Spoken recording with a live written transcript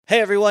Hey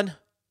everyone,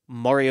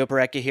 Mario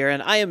Bareka here,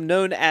 and I am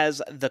known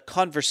as the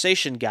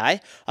Conversation Guy.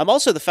 I'm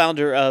also the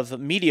founder of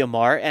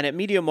MediaMar, and at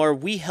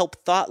MediaMar we help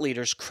thought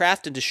leaders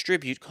craft and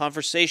distribute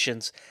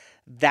conversations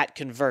that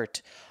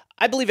convert.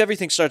 I believe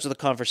everything starts with a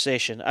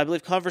conversation. I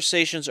believe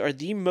conversations are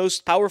the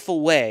most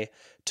powerful way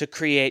to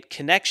create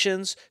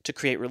connections, to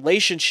create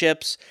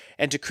relationships,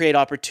 and to create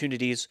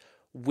opportunities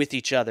with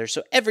each other.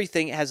 So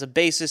everything has a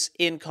basis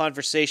in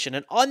conversation.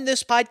 And on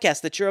this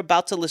podcast that you're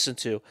about to listen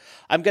to,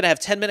 I'm going to have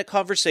 10-minute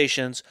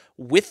conversations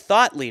with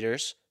thought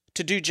leaders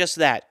to do just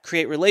that,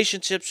 create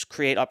relationships,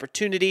 create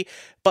opportunity,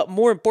 but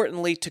more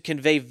importantly, to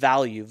convey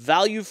value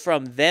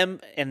from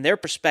them and their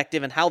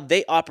perspective and how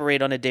they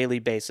operate on a daily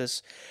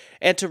basis,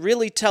 and to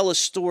really tell a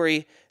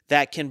story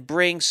that can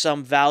bring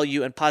some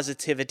value and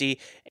positivity,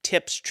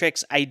 tips,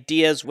 tricks,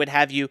 ideas, what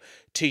have you,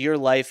 to your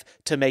life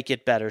to make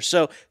it better.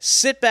 So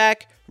sit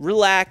back,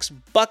 relax,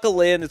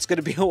 buckle in. It's going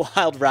to be a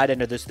wild ride. I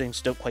know those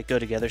things don't quite go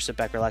together. Sit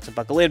back, relax, and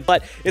buckle in.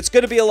 But it's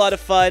going to be a lot of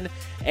fun,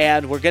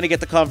 and we're going to get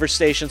the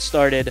conversation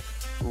started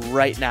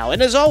right now.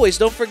 And as always,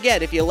 don't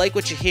forget, if you like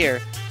what you hear,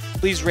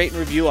 please rate and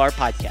review our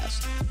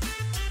podcast.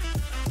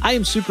 I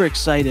am super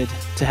excited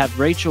to have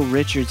Rachel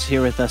Richards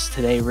here with us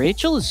today.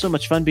 Rachel is so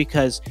much fun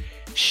because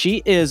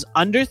she is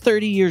under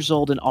 30 years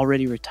old and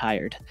already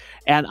retired.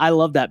 And I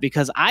love that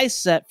because I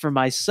set for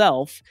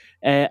myself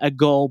a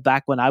goal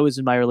back when I was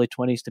in my early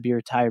 20s to be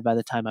retired by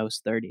the time I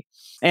was 30.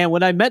 And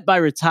what I meant by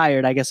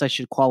retired, I guess I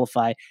should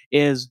qualify,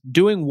 is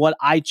doing what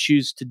I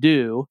choose to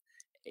do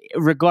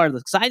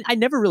regardless. Because I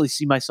never really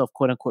see myself,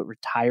 quote unquote,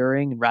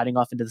 retiring and riding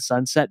off into the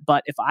sunset.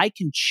 But if I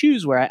can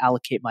choose where I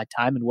allocate my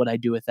time and what I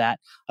do with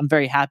that, I'm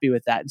very happy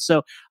with that. And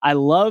so I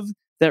love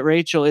that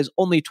Rachel is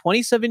only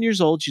 27 years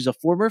old. She's a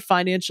former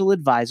financial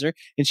advisor,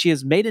 and she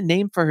has made a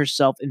name for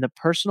herself in the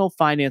personal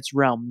finance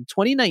realm. In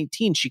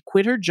 2019, she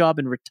quit her job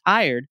and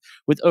retired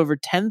with over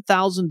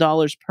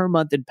 $10,000 per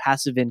month in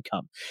passive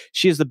income.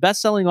 She is the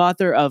best-selling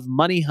author of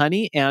Money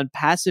Honey and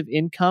Passive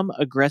Income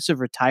Aggressive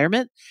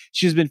Retirement.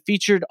 She's been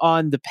featured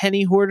on The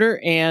Penny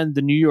Hoarder and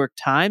the New York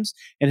Times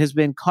and has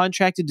been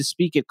contracted to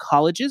speak at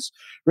colleges.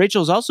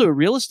 Rachel is also a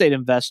real estate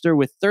investor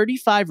with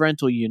 35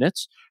 rental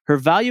units. Her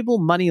valuable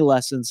money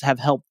lessons have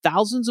helped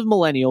thousands of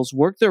millennials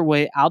work their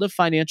way out of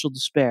financial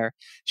despair.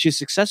 She has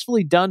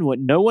successfully done what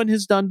no one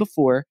has done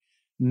before,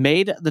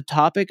 made the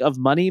topic of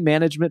money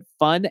management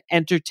fun,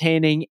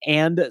 entertaining,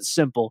 and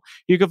simple.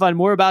 You can find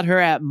more about her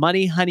at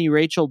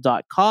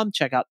moneyhoneyrachel.com.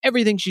 Check out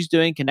everything she's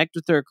doing. Connect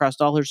with her across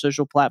all her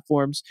social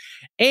platforms.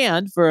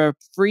 And for a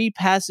free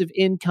passive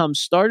income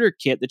starter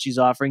kit that she's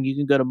offering, you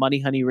can go to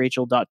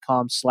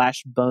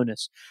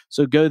moneyhoneyrachel.com/bonus.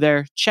 So go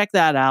there, check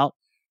that out.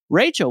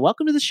 Rachel,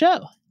 welcome to the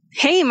show.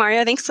 Hey,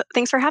 Mario. Thanks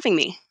for having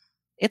me.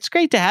 It's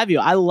great to have you.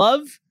 I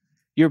love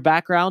your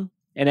background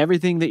and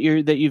everything that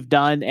you've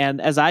done.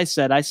 And as I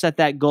said, I set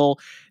that goal.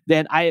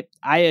 Then I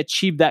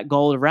achieved that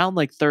goal around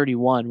like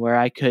 31, where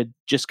I could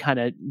just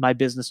my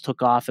business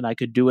took off and I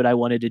could do what I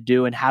wanted to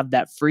do and have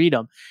that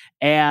freedom.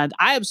 And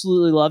I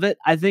absolutely love it.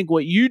 I think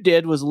what you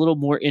did was a little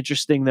more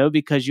interesting though,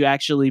 because you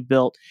actually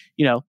built,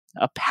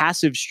 a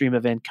passive stream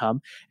of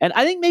income. And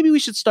I think maybe we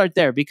should start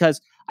there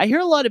because I hear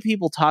a lot of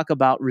people talk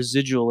about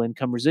residual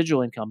income,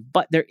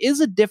 but there is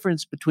a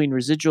difference between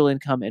residual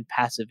income and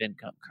passive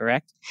income,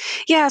 correct?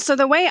 Yeah, so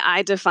the way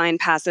I define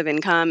passive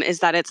income is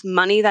that it's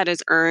money that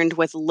is earned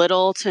with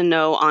little to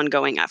no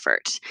ongoing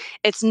effort.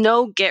 It's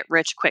no get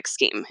rich quick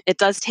scheme. It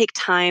does take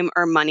time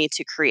or money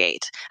to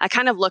create. I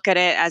kind of look at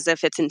it as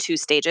if it's in two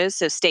stages.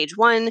 So stage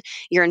one,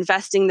 you're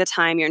investing the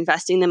time, you're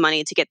investing the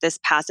money to get this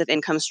passive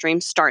income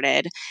stream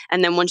started.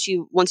 And then once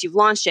you've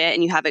launched it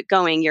and you have it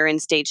going, you're in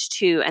stage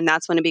two, and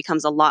that's when it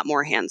becomes a lot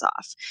more hands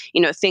off.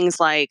 Things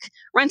like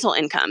rental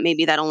income,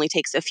 maybe that only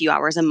takes a few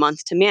hours a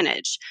month to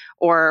manage.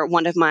 Or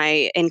one of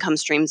my income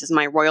streams is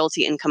my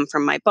royalty income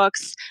from my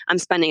books. I'm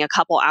spending a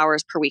couple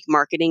hours per week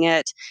marketing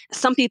it.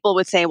 Some people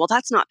would say, well,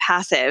 that's not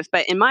passive.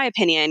 But in my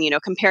opinion,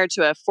 compared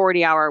to a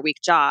 40-hour a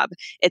week job,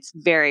 it's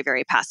very,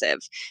 very passive.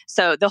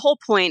 So the whole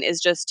point is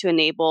just to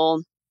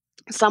enable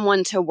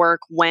someone to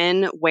work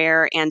when,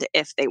 where, and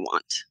if they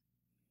want.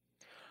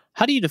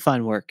 How do you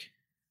define work?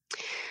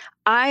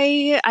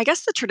 I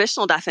guess the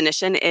traditional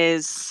definition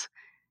is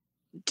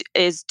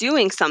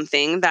doing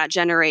something that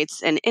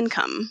generates an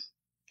income.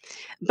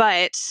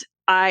 But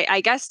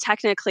I guess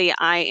technically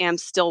I am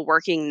still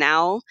working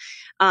now,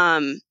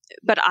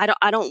 but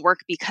I don't work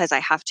because I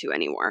have to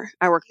anymore.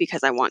 I work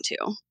because I want to,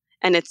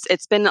 and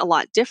it's been a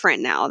lot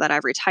different now that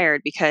I've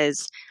retired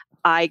because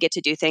I get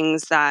to do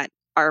things that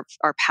I'm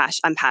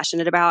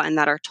passionate about and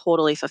that are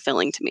totally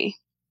fulfilling to me.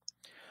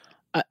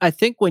 I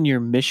think when you're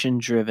mission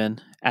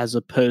driven as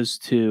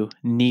opposed to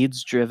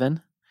needs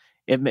driven,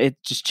 it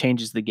just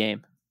changes the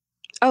game.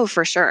 Oh,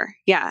 for sure.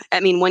 Yeah. I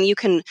mean,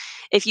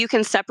 if you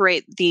can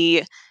separate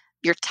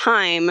your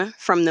time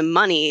from the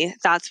money,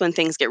 that's when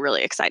things get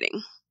really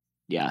exciting.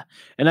 Yeah.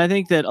 And I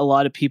think that a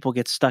lot of people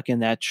get stuck in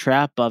that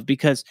trap of,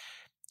 because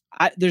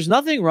there's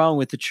nothing wrong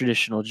with the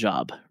traditional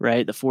job,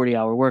 right? The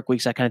 40-hour work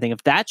weeks, that kind of thing.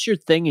 If that's your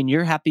thing and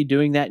you're happy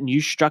doing that and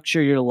you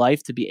structure your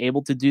life to be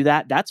able to do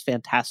that, that's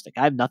fantastic.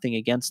 I have nothing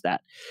against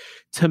that.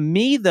 To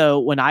me, though,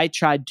 when I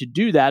tried to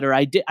do that, or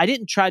I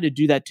didn't try to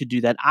do that to do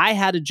that. I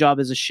had a job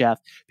as a chef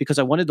because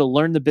I wanted to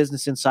learn the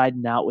business inside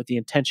and out with the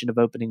intention of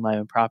opening my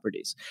own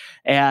properties.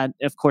 And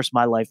of course,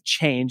 my life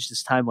changed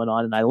as time went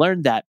on, and I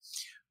learned that.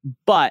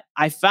 But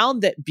I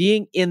found that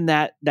being in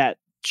that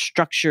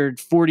structured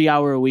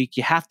 40-hour a week,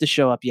 you have to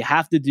show up, you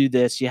have to do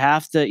this, you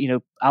have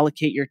to,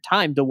 allocate your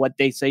time to what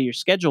they say your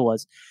schedule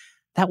was.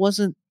 That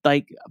wasn't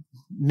like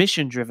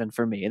mission driven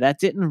for me. That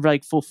didn't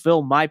like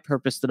fulfill my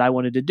purpose that I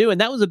wanted to do. And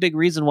that was a big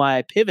reason why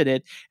I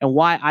pivoted and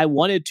why I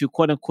wanted to,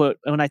 quote unquote,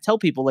 and when I tell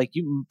people like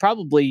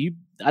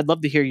I'd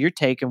love to hear your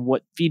take and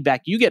what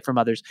feedback you get from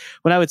others.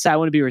 When I would say I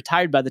want to be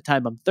retired by the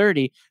time I'm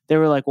 30, they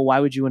were like, well, why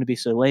would you want to be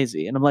so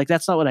lazy? And I'm like,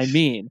 that's not what I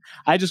mean.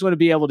 I just want to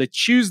be able to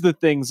choose the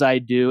things I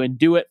do and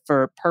do it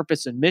for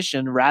purpose and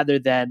mission rather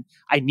than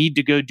I need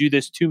to go do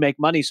this to make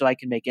money so I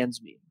can make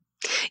ends meet.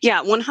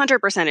 Yeah,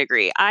 100%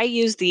 agree. I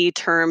use the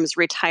terms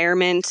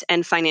retirement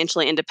and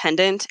financially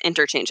independent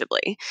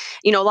interchangeably.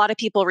 A lot of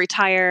people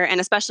retire,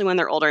 and especially when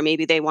they're older,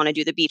 maybe they want to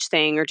do the beach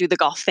thing or do the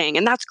golf thing,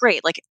 and that's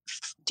great. Like,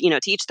 to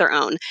each their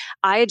own.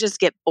 I just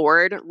get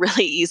bored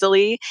really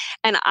easily,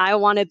 and I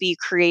want to be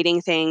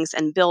creating things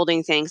and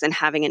building things and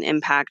having an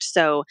impact.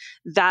 So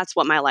that's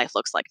what my life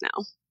looks like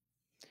now.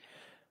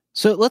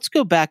 So let's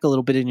go back a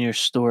little bit in your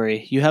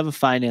story. You have a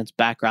finance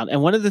background.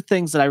 And one of the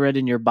things that I read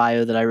in your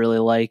bio that I really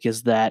like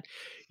is that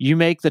you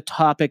make the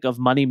topic of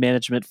money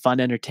management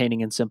fun,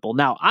 entertaining, and simple.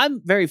 Now, I'm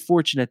very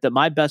fortunate that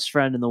my best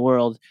friend in the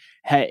world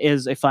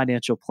is a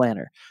financial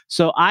planner.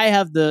 So I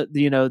have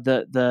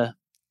the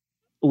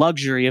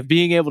luxury of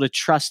being able to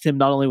trust him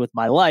not only with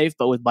my life,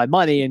 but with my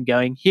money and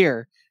going,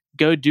 here,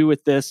 go do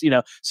with this.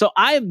 So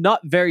I am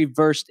not very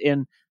versed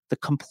in the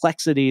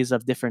complexities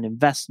of different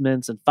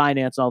investments and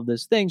finance, all of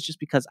those things, just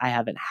because I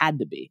haven't had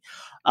to be.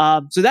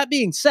 So that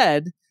being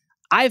said,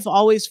 I've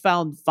always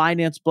found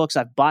finance books.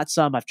 I've bought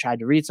some. I've tried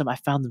to read some. I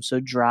found them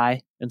so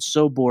dry and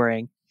so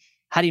boring.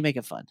 How do you make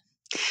it fun?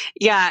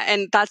 Yeah,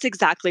 and that's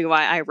exactly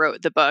why I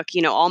wrote the book.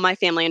 All my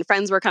family and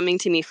friends were coming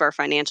to me for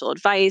financial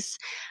advice.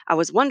 I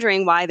was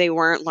wondering why they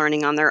weren't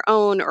learning on their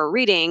own or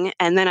reading.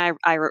 And then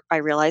I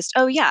realized,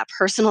 oh, yeah,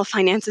 personal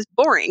finance is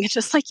boring.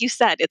 Just like you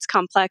said, it's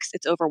complex,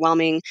 it's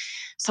overwhelming.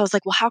 So I was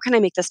like, well, how can I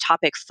make this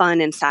topic fun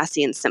and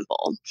sassy and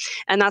simple?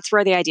 And that's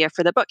where the idea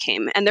for the book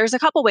came. And there's a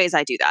couple ways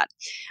I do that.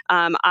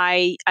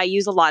 I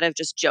use a lot of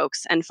just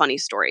jokes and funny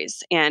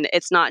stories. And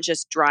it's not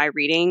just dry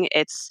reading,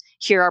 it's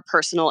here are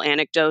personal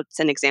anecdotes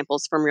and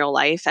examples from real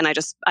life, and I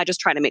just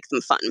try to make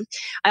them fun.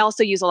 I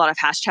also use a lot of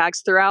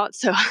hashtags throughout,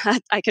 so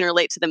I can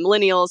relate to the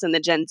millennials and the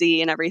Gen Z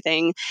and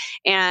everything.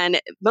 And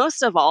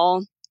most of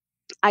all,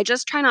 I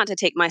just try not to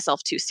take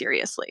myself too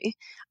seriously.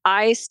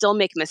 I still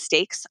make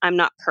mistakes. I'm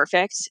not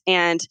perfect.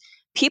 And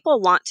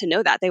people want to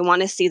know that. They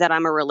want to see that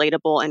I'm a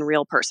relatable and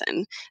real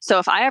person. So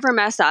if I ever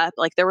mess up,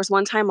 like there was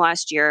one time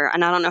last year,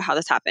 and I don't know how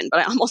this happened, but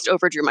I almost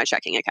overdrew my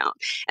checking account.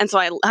 And so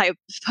I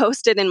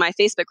posted in my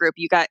Facebook group,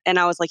 and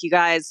I was like, you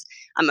guys,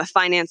 I'm a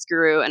finance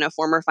guru and a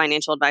former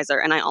financial advisor,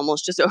 and I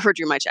almost just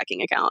overdrew my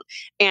checking account.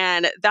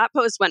 And that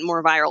post went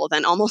more viral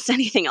than almost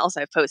anything else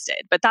I've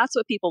posted. But that's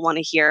what people want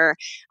to hear.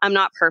 I'm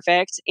not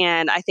perfect,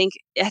 and I think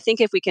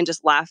if we can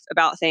just laugh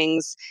about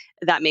things,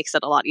 that makes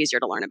it a lot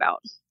easier to learn about.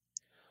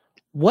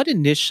 What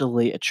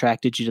initially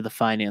attracted you to the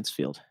finance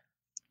field?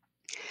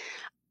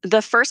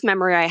 The first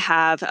memory I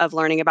have of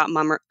learning about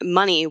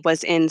money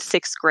was in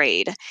sixth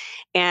grade.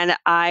 And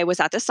I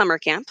was at the summer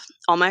camp.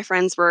 All my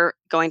friends were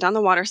going down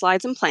the water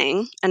slides and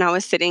playing. And I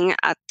was sitting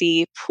at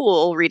the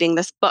pool reading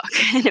this book.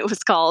 And it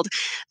was called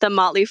The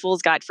Motley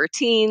Fool's Guide for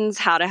Teens: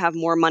 How to Have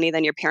More Money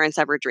Than Your Parents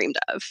Ever Dreamed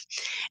of.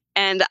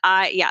 And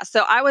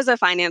so I was a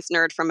finance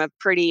nerd from a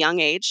pretty young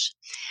age.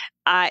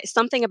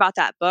 Something about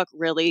that book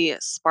really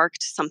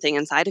sparked something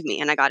inside of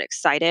me, and I got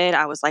excited.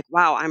 I was like,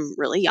 wow, I'm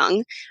really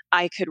young.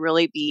 I could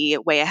really be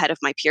way ahead of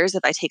my peers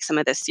if I take some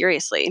of this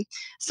seriously.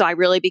 So I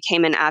really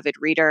became an avid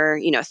reader.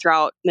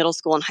 Throughout middle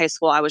school and high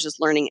school, I was just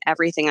learning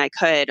everything I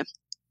could.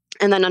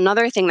 And then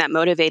another thing that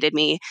motivated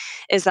me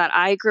is that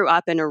I grew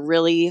up in a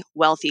really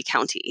wealthy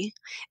county,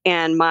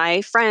 and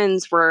my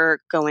friends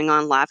were going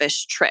on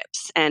lavish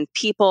trips, and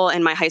people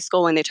in my high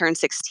school, when they turned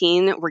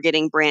 16, were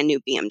getting brand new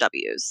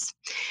BMWs.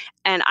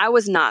 And I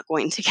was not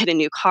going to get a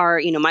new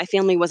car. My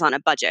family was on a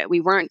budget.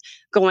 We weren't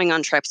going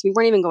on trips. We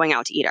weren't even going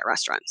out to eat at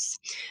restaurants.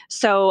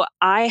 So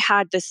I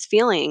had this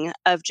feeling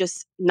of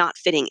just not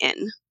fitting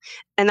in.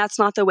 And that's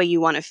not the way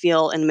you want to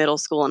feel in middle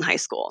school and high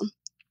school.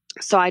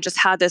 So I just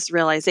had this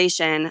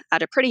realization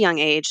at a pretty young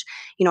age,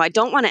 I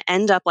don't want to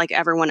end up like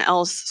everyone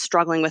else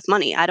struggling with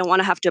money. I don't want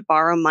to have to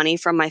borrow money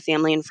from my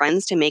family and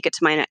friends to make it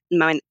to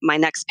my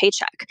next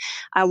paycheck.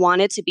 I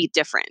want it to be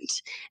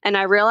different. And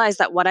I realized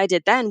that what I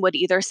did then would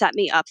either set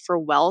me up for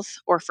wealth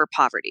or for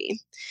poverty.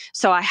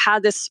 So I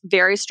had this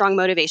very strong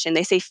motivation.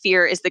 They say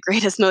fear is the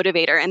greatest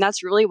motivator, and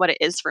that's really what it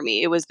is for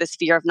me. It was this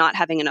fear of not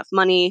having enough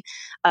money,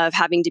 of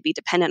having to be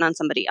dependent on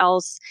somebody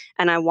else,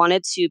 and I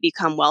wanted to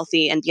become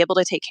wealthy and be able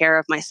to take care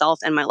of myself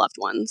and my loved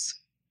ones.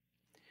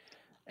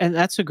 And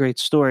that's a great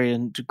story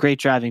and a great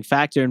driving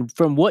factor. And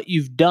from what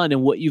you've done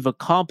and what you've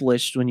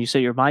accomplished when you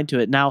set your mind to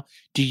it, now,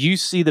 do you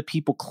see the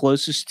people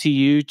closest to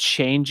you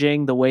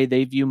changing the way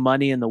they view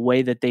money and the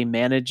way that they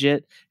manage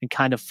it and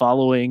kind of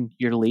following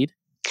your lead?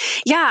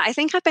 Yeah, I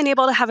think I've been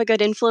able to have a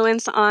good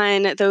influence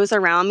on those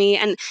around me.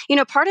 And,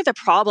 part of the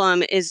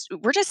problem is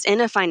we're just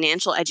in a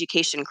financial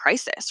education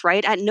crisis,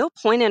 right? At no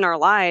point in our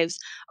lives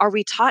are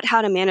we taught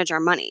how to manage our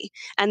money.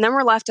 And then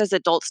we're left as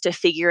adults to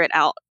figure it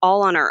out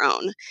all on our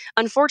own.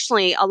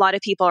 Unfortunately, a lot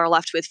of people are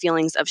left with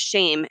feelings of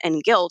shame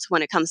and guilt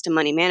when it comes to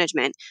money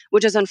management,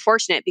 which is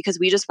unfortunate because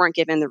we just weren't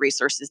given the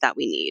resources that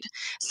we need.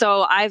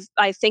 So I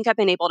think I've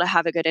been able to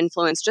have a good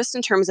influence just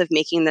in terms of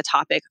making the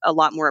topic a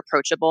lot more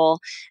approachable.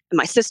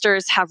 My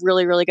sisters have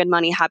really, really good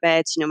money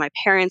habits. My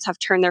parents have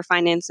turned their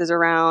finances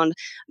around.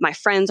 My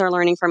friends are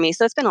learning from me.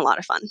 So it's been a lot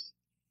of fun.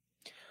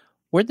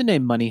 Where'd the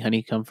name Money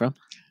Honey come from?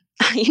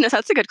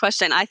 That's a good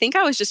question. I think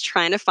I was just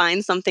trying to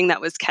find something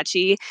that was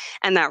catchy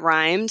and that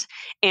rhymed.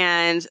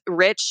 And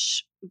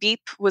Rich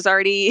Beep was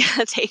already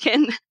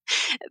taken.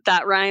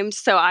 That rhymed.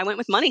 So I went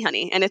with Money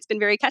Honey, and it's been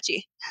very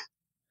catchy.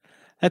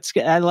 That's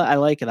good. I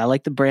like it. I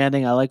like the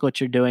branding. I like what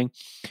you're doing.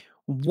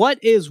 What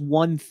is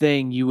one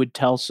thing you would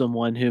tell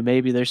someone who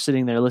maybe they're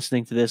sitting there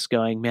listening to this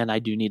going, man, I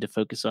do need to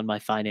focus on my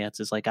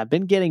finances. Like I've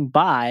been getting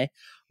by,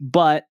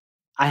 but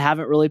I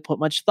haven't really put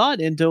much thought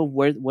into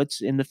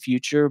what's in the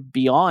future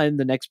beyond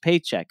the next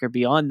paycheck or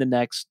beyond the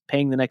next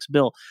paying the next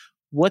bill.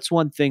 What's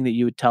one thing that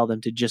you would tell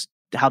them to just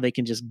how they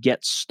can just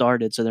get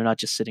started so they're not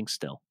just sitting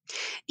still?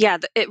 Yeah,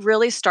 it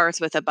really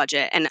starts with a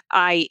budget. And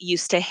I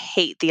used to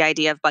hate the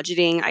idea of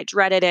budgeting. I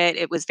dreaded it.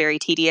 It was very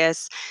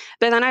tedious.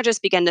 But then I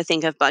just began to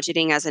think of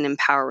budgeting as an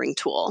empowering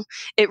tool.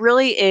 It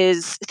really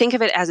is, think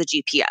of it as a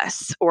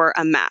GPS or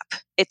a map.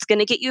 It's going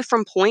to get you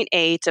from point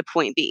A to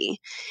point B.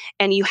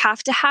 And you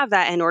have to have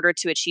that in order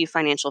to achieve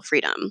financial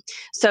freedom.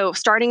 So,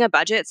 starting a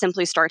budget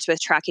simply starts with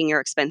tracking your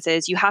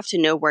expenses. You have to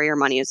know where your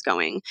money is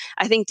going.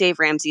 I think Dave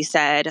Ramsey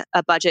said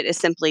a budget is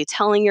simply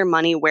telling your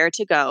money where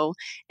to go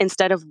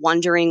instead of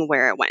wondering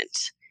where it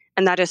went.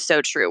 And that is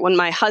so true. When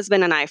my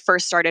husband and I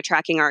first started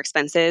tracking our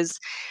expenses,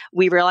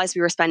 we realized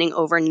we were spending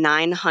over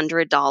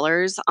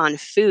 $900 on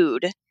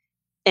food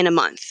in a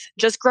month,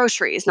 just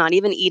groceries, not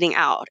even eating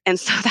out. And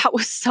so that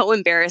was so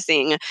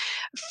embarrassing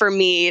for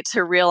me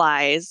to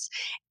realize.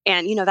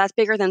 And that's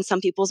bigger than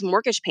some people's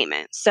mortgage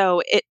payment.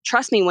 So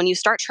trust me, when you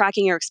start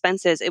tracking your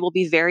expenses, it will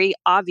be very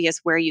obvious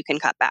where you can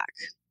cut back.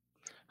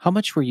 How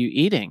much were you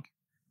eating?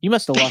 You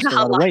must have lost a A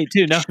lot of lot. weight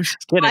too. No, I'm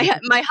just kidding.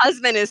 My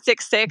husband is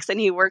 6'6" and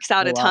he works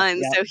out Oh a wow.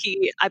 ton, Yeah, so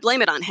I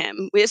blame it on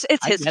him. It's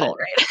I his get it. fault,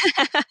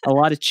 right? A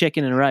lot of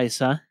chicken and rice,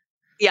 huh?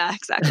 Yeah,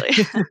 exactly.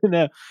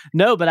 No,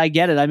 no, but I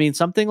get it. I mean,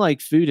 something like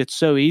food, it's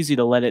so easy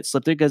to let it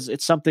slip because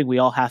it's something we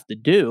all have to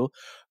do.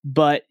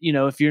 But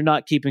if you're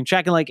not keeping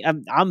track, and like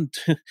I'm,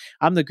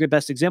 I'm the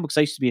best example because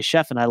I used to be a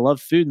chef and I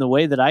love food. And the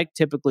way that I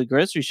typically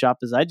grocery shop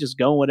is I just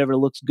go and whatever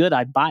looks good,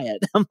 I buy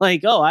it. I'm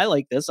like, oh, I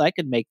like this, I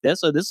could make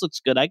this. Oh, this looks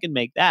good, I can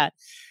make that,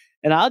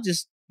 and I'll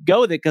just go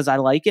with it because I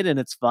like it and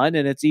it's fun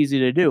and it's easy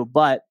to do.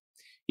 But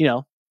you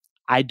know,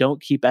 I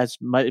don't keep as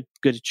much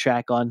good a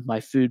track on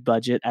my food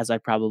budget as I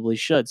probably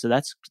should. So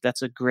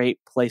that's a great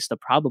place to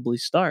probably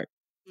start.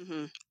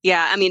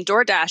 Yeah, I mean,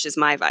 DoorDash is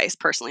my vice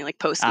personally, like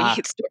Ah,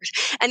 Postmates,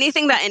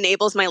 anything that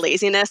enables my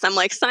laziness, I'm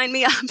like, sign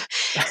me up.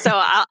 So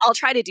I'll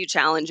try to do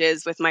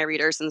challenges with my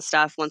readers and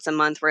stuff once a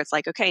month where it's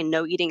like, okay,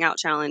 no eating out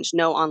challenge,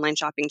 no online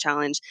shopping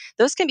challenge.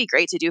 Those can be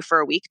great to do for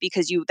a week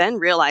because you then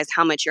realize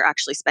how much you're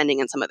actually spending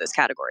in some of those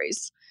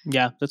categories.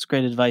 yeah, that's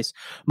great advice.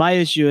 My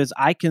issue is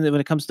I can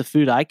when it comes to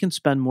food, I can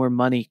spend more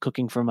money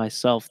cooking for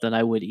myself than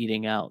I would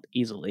eating out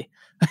easily.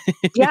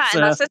 Yeah, and So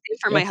that's the same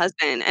for yeah. my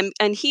husband,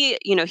 and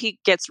he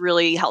gets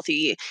really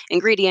healthy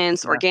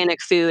ingredients, Yeah. organic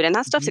food, and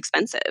that stuff's Mhm.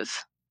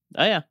 expensive.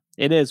 Oh yeah,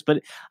 it is,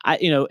 but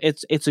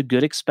it's a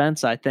good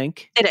expense, I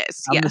think. It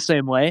is, I'm the yes.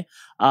 same way.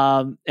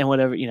 And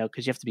whatever,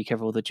 because you have to be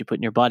careful with what you put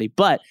in your body.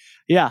 But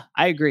yeah,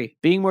 I agree.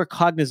 Being more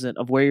cognizant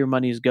of where your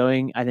money is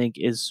going, I think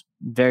is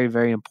very,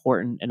 very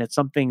important. And it's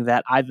something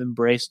that I've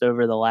embraced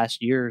over the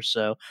last year or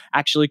so.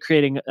 Actually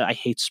creating, I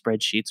hate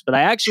spreadsheets, but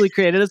I actually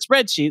created a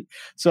spreadsheet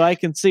so I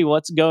can see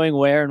what's going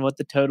where and what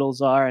the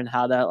totals are and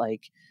how that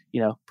like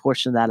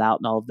portion that out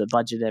and all of the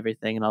budget,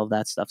 everything and all of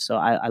that stuff. So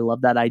I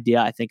love that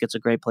idea. I think it's a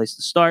great place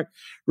to start.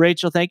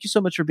 Rachel, thank you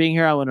so much for being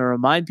here. I want to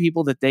remind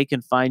people that they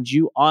can find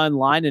you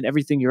online and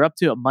everything you're up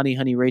to at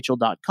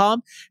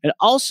moneyhoneyrachel.com. And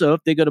also,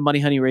 if they go to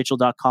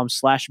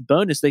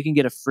moneyhoneyrachel.com/bonus, they can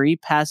get a free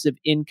passive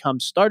income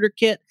starter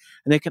kit.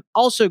 And they can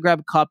also grab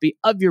a copy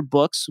of your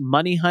books,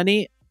 Money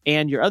Honey,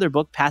 and your other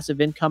book,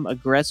 Passive Income,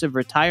 Aggressive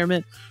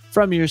Retirement,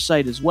 from your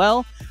site as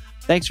well.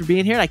 Thanks for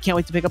being here. I can't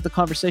wait to pick up the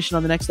conversation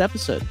on the next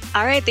episode.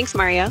 All right. Thanks,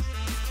 Mario.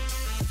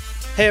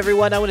 Hey,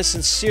 everyone. I want to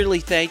sincerely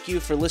thank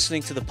you for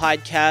listening to the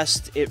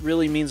podcast. It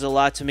really means a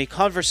lot to me.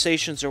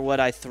 Conversations are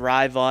what I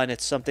thrive on.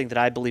 It's something that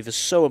I believe is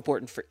so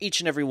important for each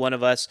and every one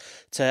of us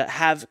to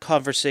have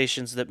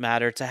conversations that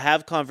matter, to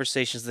have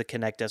conversations that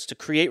connect us, to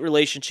create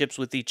relationships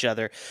with each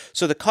other.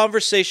 So the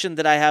conversation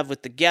that I have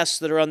with the guests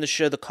that are on the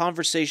show, the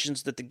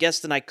conversations that the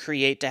guests and I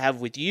create to have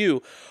with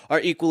you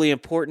are equally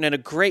important, and a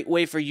great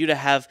way for you to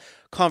have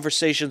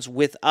conversations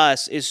with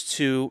us is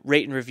to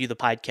rate and review the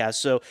podcast.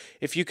 So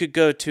if you could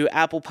go to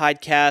Apple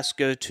Podcasts,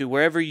 go to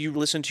wherever you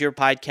listen to your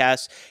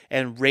podcasts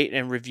and rate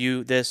and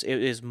review this,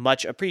 it is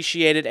much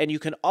appreciated. And you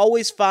can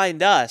always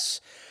find us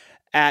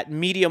at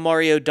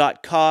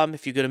MediaMario.com.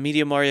 If you go to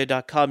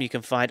MediaMario.com, you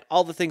can find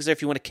all the things there.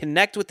 If you want to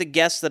connect with the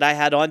guests that I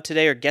had on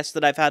today or guests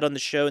that I've had on the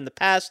show in the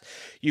past,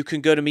 you can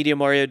go to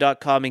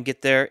MediaMario.com and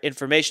get their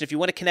information. If you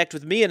want to connect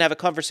with me and have a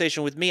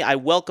conversation with me, I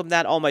welcome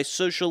that. All my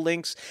social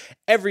links,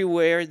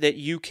 everywhere that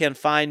you can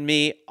find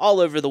me,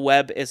 all over the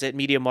web, is at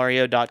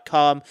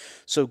MediaMario.com.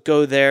 So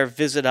go there,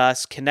 visit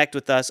us, connect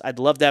with us. I'd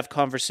love to have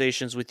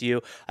conversations with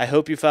you. I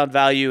hope you found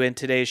value in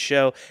today's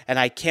show, and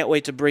I can't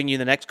wait to bring you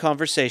the next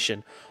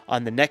conversation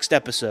on the next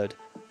episode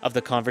of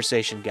The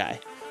Conversation Guy.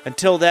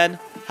 Until then,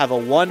 have a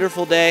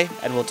wonderful day,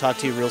 and we'll talk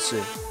to you real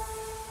soon.